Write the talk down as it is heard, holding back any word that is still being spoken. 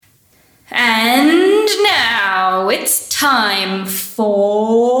now it's time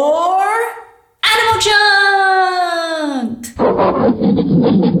for Animal Junk!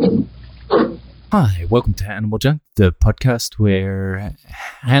 Hi, welcome to Animal Junk, the podcast where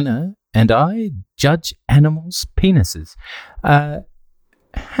Hannah and I judge animals' penises.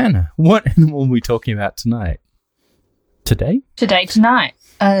 Hannah, what animal are we talking about tonight? Tonight.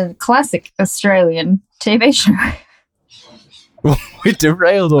 A classic Australian TV show. We're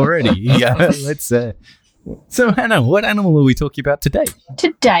derailed already. Yeah, let's. So, Hannah, what animal are we talking about today?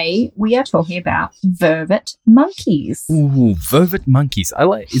 Today, we are talking about vervet monkeys. Ooh, vervet monkeys.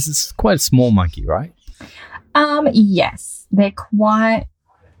 Is this quite a small monkey, right? Yes. They're quite,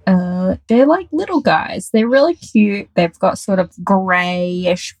 they're like little guys. They're really cute. They've got sort of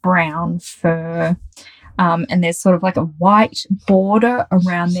greyish brown fur. And there's sort of like a white border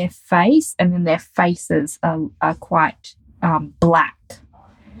around their face, and then their faces are quite black.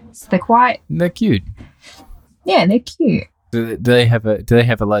 So They're cute. Yeah, they're cute. Do they have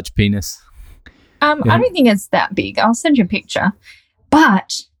a large penis? I don't think it's that big. I'll send you a picture.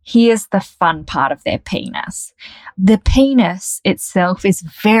 But here's the fun part of their penis. The penis itself is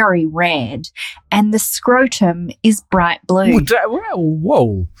very red, and the scrotum is bright blue.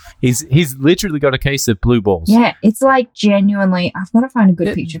 Whoa. He's literally got a case of blue balls. Yeah, it's like genuinely, I've got to find a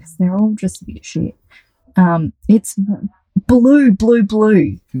good picture because they're all just a bit shit. It's blue.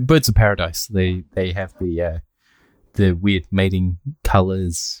 Birds of paradise. They have the weird mating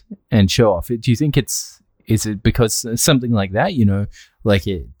colors and show off. Do you think is it because something like that? You know, like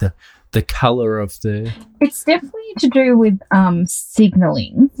the color of the. It's definitely to do with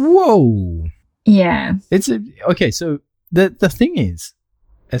signaling. Whoa. Yeah. Okay. So the thing is,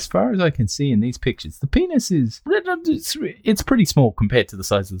 as far as I can see in these pictures, the penis it's pretty small compared to the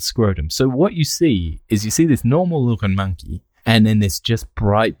size of the scrotum. So what you see is this normal looking monkey, and then there's just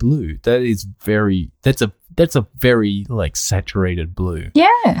bright blue. That's a very like saturated blue.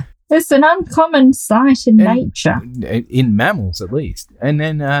 Yeah. It's an uncommon sight in nature. In mammals, at least. And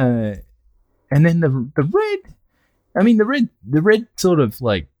then the red. I mean, the red sort of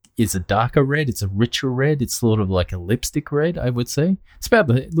like is a darker red. It's a richer red. It's sort of like a lipstick red, I would say.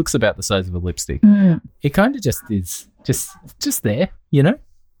 It looks about the size of a lipstick. Mm. It kind of just is just there, you know.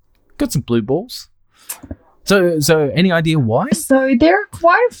 Got some blue balls. So any idea why? So there are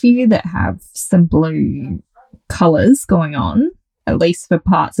quite a few that have some blue colours going on, at least for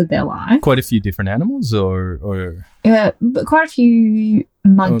parts of their life. Quite a few different animals, or but quite a few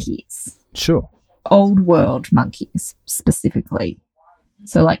monkeys. Sure. Old world monkeys, specifically.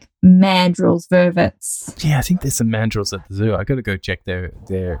 So like mandrills, vervets. Yeah, I think there's some mandrills at the zoo. I got to go check their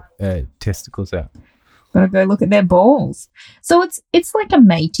testicles out. Got to go look at their balls. So it's like a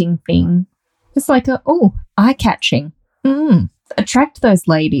mating thing. It's like eye catching. Attract those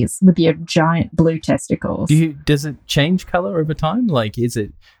ladies with your giant blue testicles. Does it change color over time? Like, is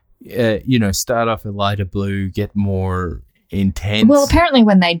it, start off a lighter blue, get more intense? Well, apparently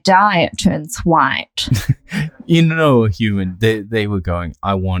when they die, it turns white. A human, they were going,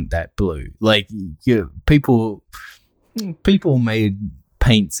 I want that blue. Like, people made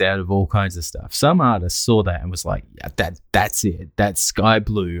paints out of all kinds of stuff. Some artists saw that and was like, yeah, that's it. That's sky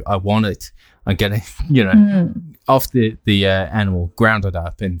blue. I want it. I'm gonna, off the animal, ground it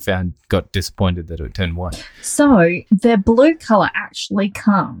up and got disappointed that it turned white. So the blue color actually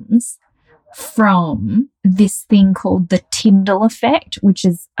comes from this thing called the Tyndall effect, which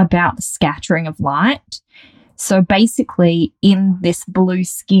is about the scattering of light. So basically, in this blue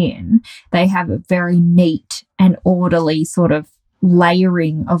skin, they have a very neat and orderly sort of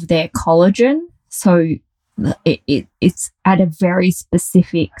layering of their collagen. So it's at a very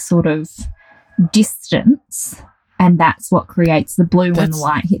specific sort of distance, and that's what creates the blue when the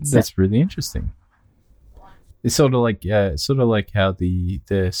light hits it. That's really interesting. It's sort of like how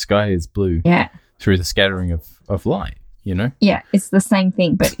the sky is blue through the scattering of light, you know? Yeah, it's the same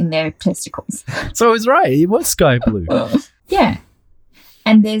thing, but in their testicles. So I was right. It was sky blue. Yeah.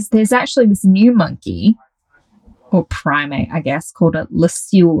 And there's actually this new monkey, or primate, I guess, called a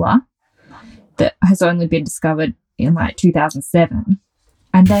Lysula, that has only been discovered in like 2007.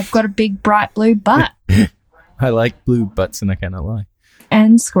 And they've got a big bright blue butt. I like blue butts, and I cannot lie.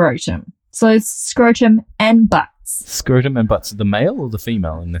 And scrotum. So it's scrotum and butts. Scrotum and butts. The male or the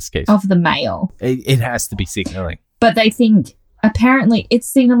female in this case? Of the male. It has to be signaling. But they think apparently it's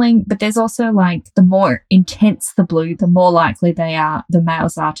signaling, but there's also like the more intense the blue, the more likely the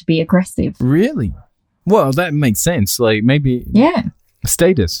males are to be aggressive. Really? Well, that makes sense. Like maybe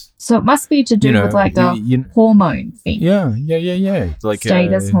status. So it must be to do with like a hormone thing. Yeah. Like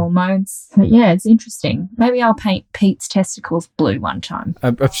status, hormones. But yeah, it's interesting. Maybe I'll paint Pete's testicles blue one time.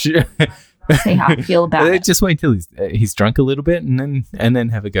 I'm sure. See how I feel about it. Just wait till he's drunk a little bit, and then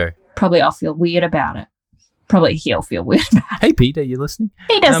have a go. Probably I'll feel weird about it. Probably he'll feel weird about it. Hey, Pete, are you listening?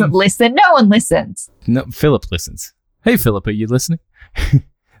 He doesn't listen. No one listens. No, Philip listens. Hey, Philip, are you listening?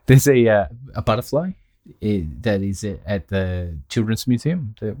 There's a butterfly that is at the Children's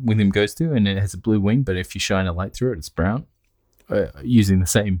Museum that William goes to, and it has a blue wing, but if you shine a light through it, it's brown, using the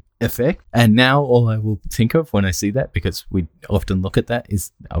same effect. And now all I will think of when I see that, because we often look at that,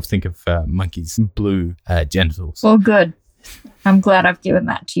 is I'll think of monkeys' blue genitals. Well, good. I'm glad I've given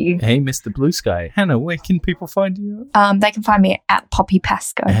that to you. Hey, Mr. Blue Sky. Hannah, where can people find you? They can find me at Poppy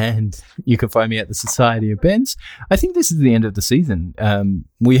Pasco. And you can find me at the Society of Bens. I think this is the end of the season.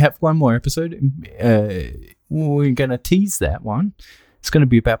 We have one more episode. We're going to tease that one. It's going to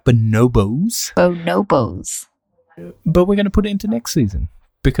be about bonobos. Bonobos. But we're going to put it into next season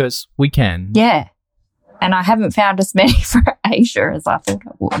because we can. Yeah. And I haven't found as many for Asia as I thought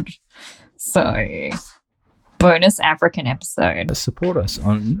I would. So, bonus African episode. Support us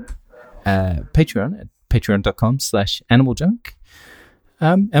on Patreon at patreon.com/animaljunk.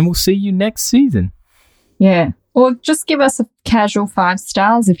 And we'll see you next season. Yeah. Or just give us a casual 5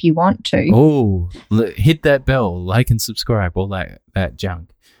 stars if you want to. Oh, hit that bell, like and subscribe, all that junk.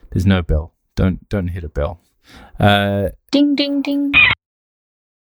 There's no bell. Don't hit a bell. Ding, ding, ding.